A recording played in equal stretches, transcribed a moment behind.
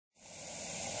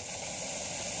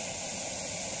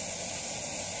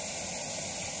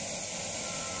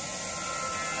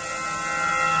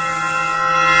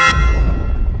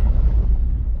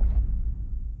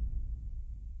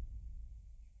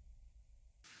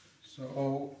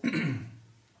So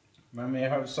when we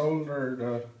have soldered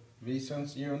the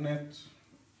VSense unit,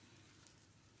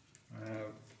 I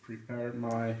have prepared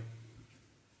my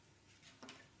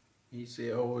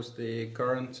EzOSD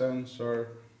current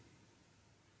sensor,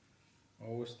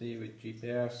 OSD with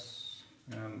GPS,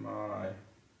 and my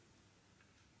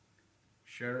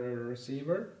Sherrer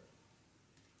receiver.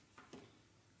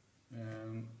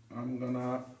 And I'm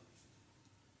gonna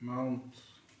mount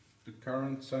the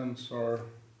current sensor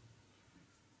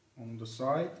on the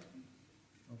side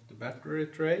of the battery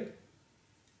tray.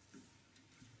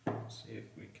 Let's see if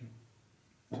we can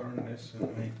turn this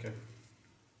and make a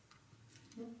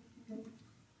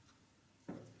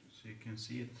so you can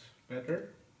see it better.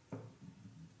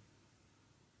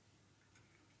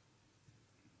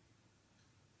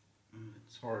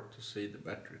 It's hard to see the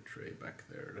battery tray back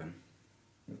there then.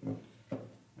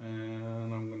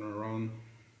 And I'm gonna run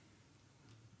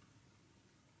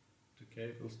the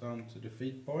cables down to the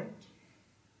feed point.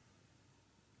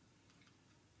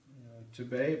 To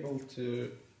be able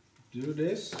to do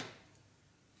this,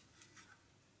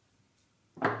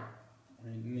 I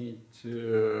need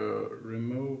to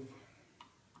remove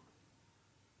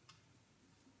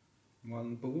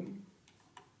one boom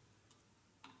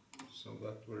so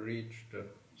that we reach the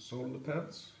solder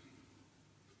pads.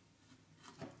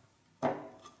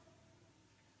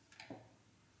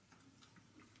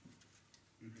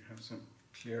 We have some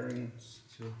clearance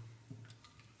so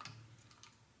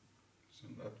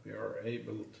that we are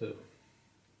able to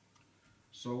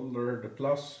solder the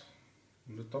plus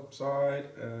on the top side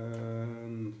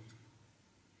and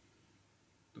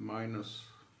the minus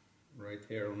right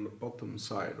here on the bottom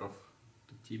side of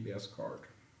the TBS card.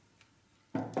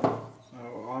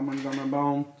 So I'm gonna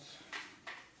mount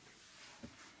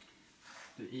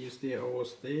the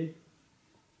EzOSD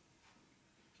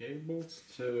cables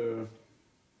to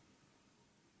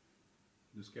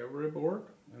Discovery board,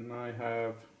 and I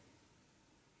have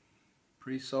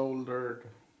pre-soldered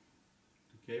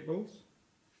the cables,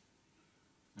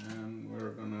 and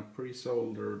we're gonna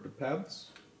pre-solder the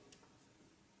pads.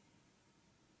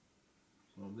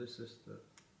 So this is the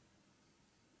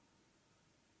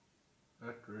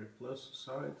battery plus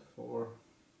side for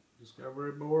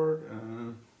Discovery board,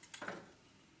 and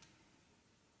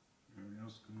we're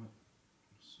just gonna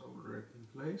solder it in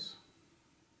place,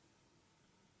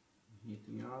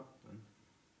 heating up, and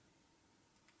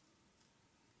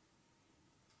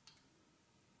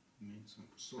need some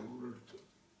solder to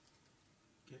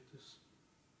get this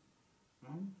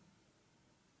on.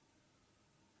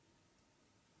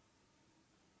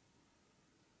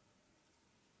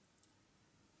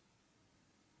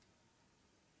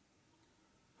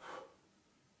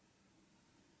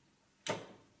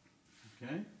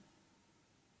 Okay,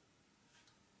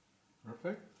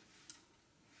 perfect.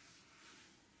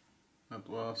 That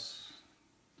was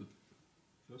the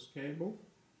first cable,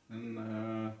 and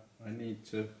I need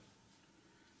to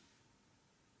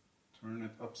turn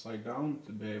it upside down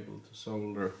to be able to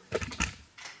solder.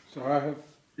 So I have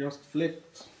just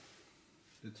flipped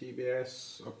the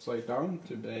TBS upside down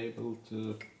to be able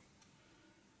to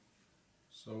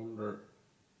solder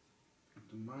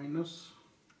the minus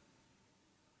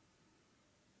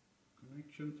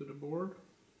connection to the board.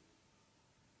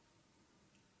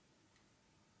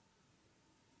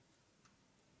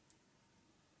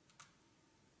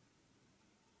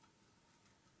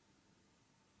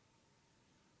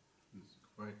 It's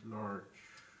quite large.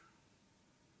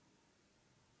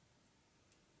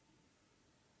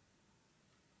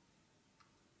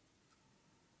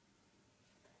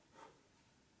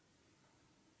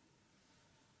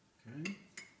 Okay.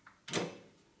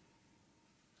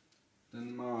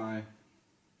 Then my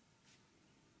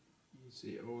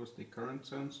EzOSD current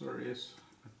sensor is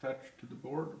attached to the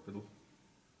board. We'll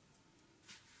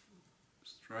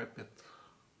stripe it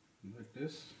like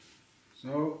this.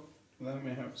 So then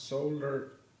we have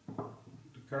soldered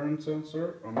the current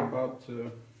sensor. I'm about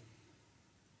to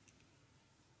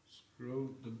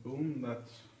screw the boom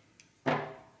that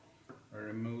I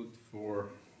removed for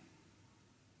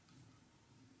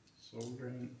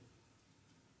soldering.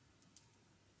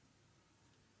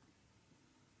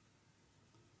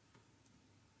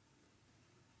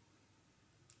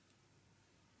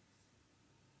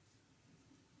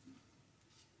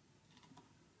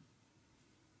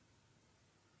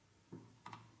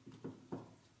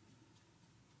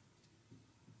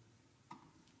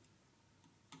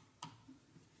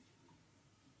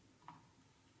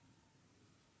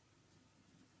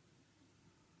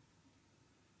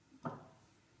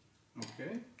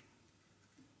 Okay.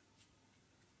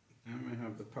 Then we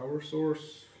have the power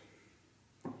source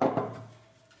for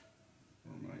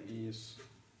my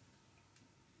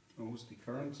EzOSD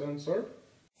current sensor.